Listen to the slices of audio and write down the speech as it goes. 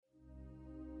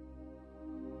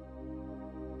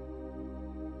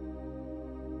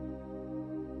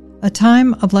a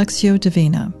time of Lectio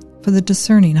Divina for the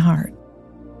discerning heart.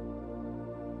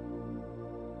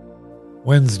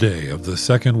 Wednesday of the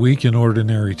second week in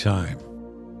Ordinary Time.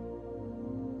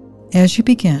 As you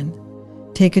begin,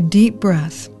 take a deep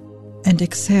breath and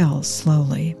exhale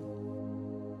slowly.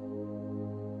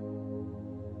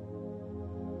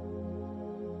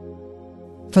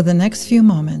 For the next few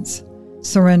moments,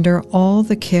 surrender all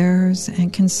the cares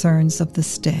and concerns of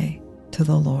this day to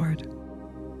the Lord.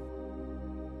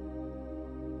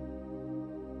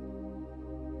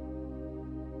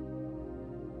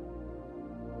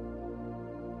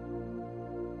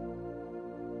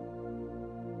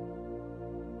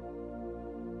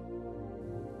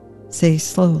 Say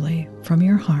slowly from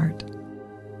your heart,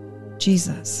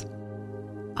 Jesus,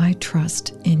 I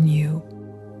trust in you.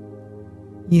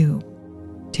 You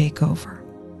take over.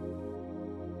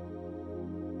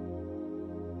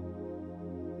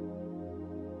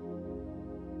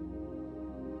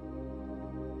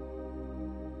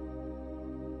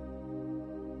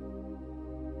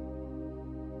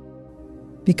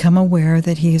 Become aware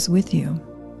that He is with you,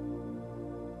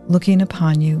 looking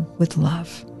upon you with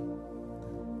love,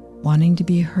 wanting to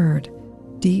be heard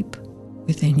deep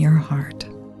within your heart.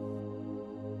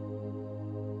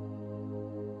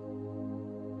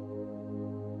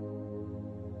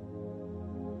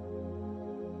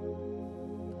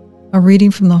 A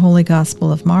reading from the Holy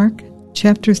Gospel of Mark,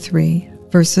 chapter 3,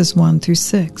 verses 1 through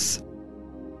 6.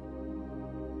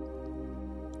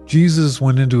 Jesus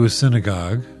went into a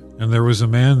synagogue, and there was a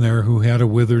man there who had a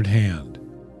withered hand.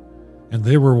 And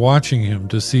they were watching him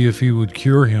to see if he would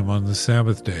cure him on the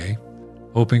Sabbath day,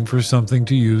 hoping for something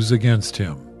to use against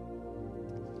him.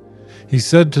 He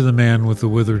said to the man with the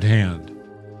withered hand,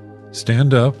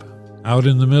 "Stand up, out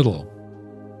in the middle."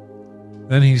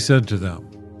 Then he said to them,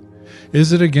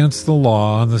 "Is it against the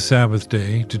law on the Sabbath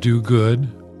day to do good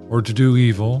or to do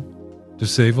evil, to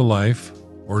save a life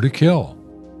or to kill?"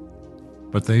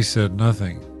 But they said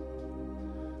nothing.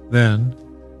 Then,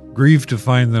 grieved to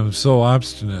find them so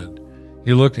obstinate,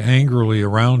 he looked angrily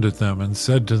around at them and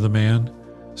said to the man,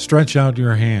 "Stretch out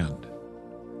your hand."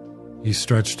 He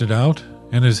stretched it out,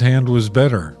 and his hand was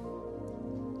better.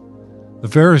 The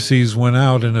Pharisees went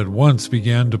out and at once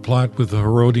began to plot with the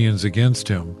Herodians against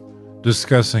him,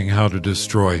 discussing how to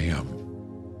destroy him.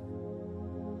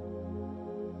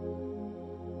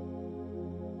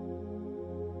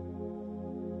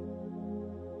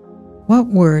 What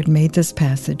word made this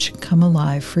passage come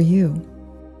alive for you?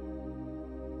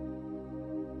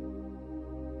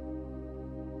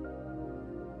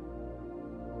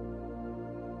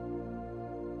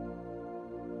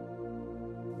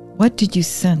 What did you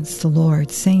sense the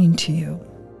Lord saying to you?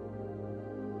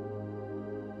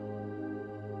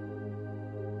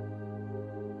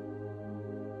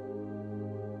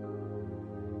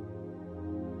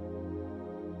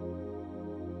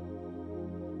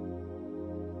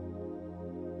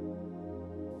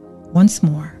 Once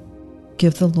more,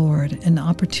 give the Lord an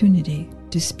opportunity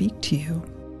to speak to you.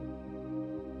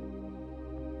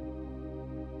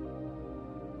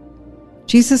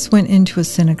 Jesus went into a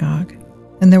synagogue,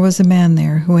 and there was a man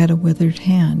there who had a withered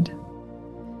hand.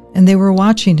 And they were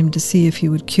watching him to see if he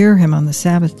would cure him on the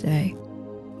Sabbath day,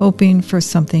 hoping for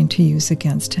something to use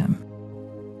against him.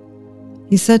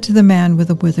 He said to the man with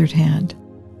a withered hand,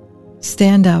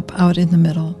 "Stand up out in the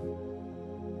middle."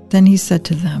 Then he said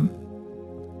to them,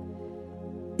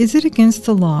 "Is it against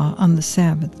the law on the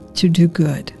Sabbath to do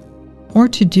good, or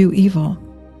to do evil,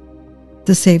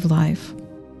 to save life,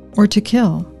 or to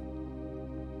kill?"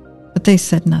 But they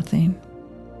said nothing.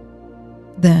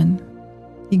 Then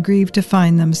he grieved to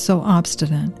find them so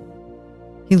obstinate.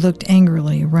 He looked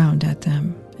angrily around at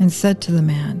them and said to the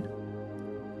man,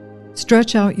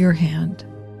 "Stretch out your hand."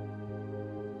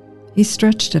 He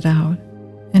stretched it out,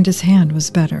 and his hand was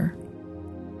better.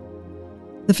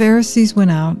 The Pharisees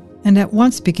went out and at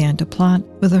once began to plot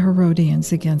with the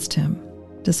Herodians against him,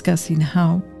 discussing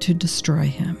how to destroy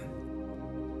him.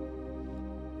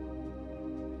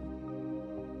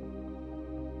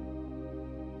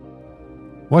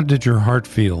 What did your heart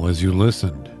feel as you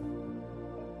listened?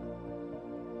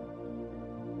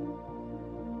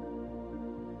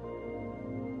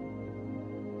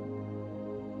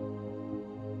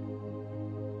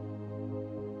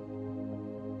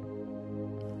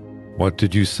 What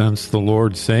did you sense the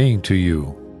Lord saying to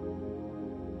you?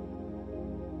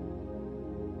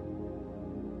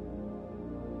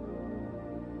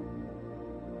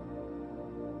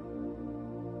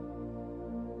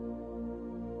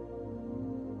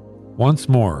 Once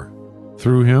more,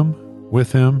 through him,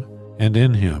 with him, and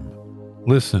in him,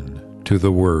 listen to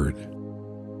the word.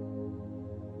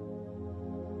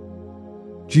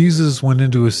 Jesus went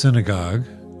into a synagogue,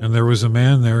 and there was a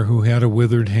man there who had a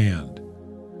withered hand.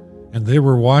 And they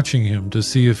were watching him to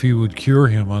see if he would cure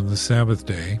him on the Sabbath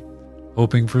day,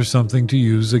 hoping for something to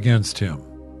use against him.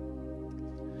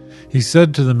 He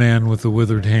said to the man with the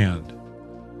withered hand,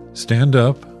 "Stand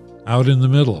up, out in the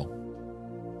middle."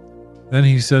 Then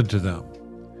he said to them,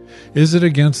 "Is it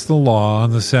against the law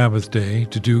on the Sabbath day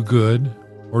to do good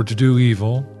or to do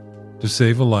evil, to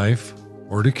save a life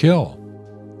or to kill?"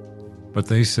 But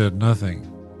they said nothing.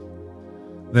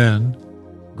 Then,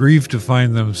 grieved to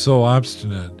find them so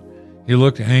obstinate, he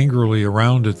looked angrily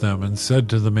around at them and said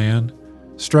to the man,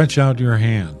 "Stretch out your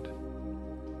hand."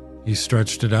 He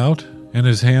stretched it out, and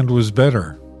his hand was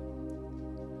better.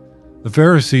 The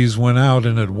Pharisees went out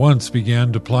and at once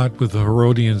began to plot with the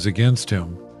Herodians against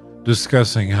him,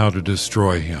 discussing how to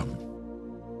destroy him.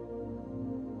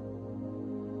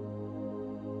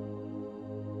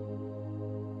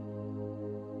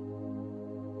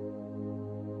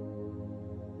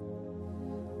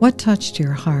 What touched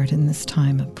your heart in this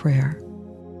time of prayer?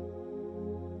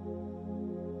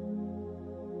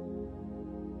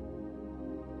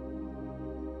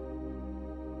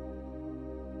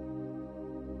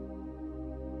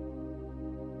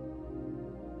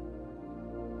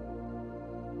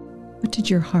 What did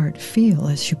your heart feel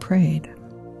as you prayed?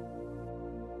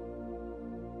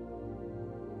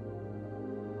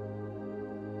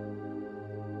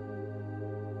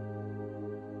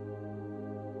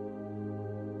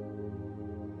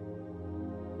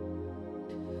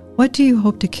 What do you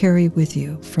hope to carry with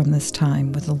you from this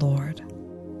time with the Lord?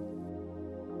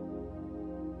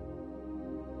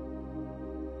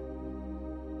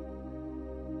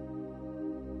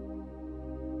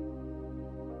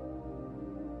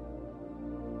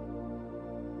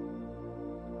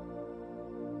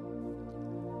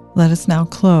 Let us now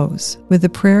close with the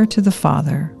prayer to the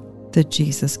Father that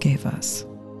Jesus gave us.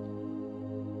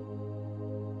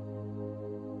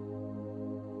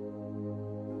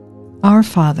 Our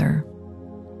Father,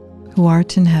 who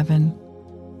art in heaven,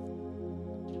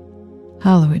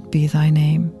 hallowed be thy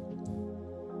name.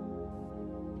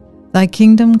 Thy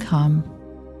kingdom come,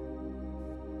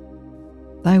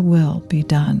 thy will be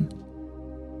done,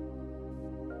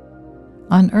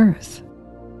 on earth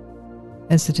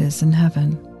as it is in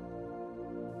heaven.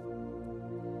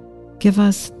 Give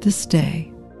us this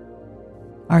day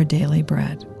our daily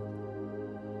bread,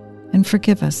 and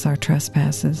forgive us our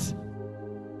trespasses,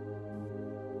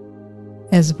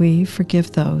 as we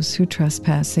forgive those who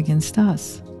trespass against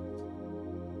us.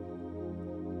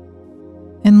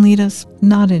 And lead us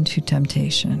not into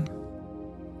temptation,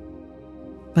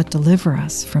 but deliver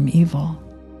us from evil.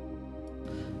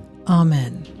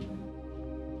 Amen.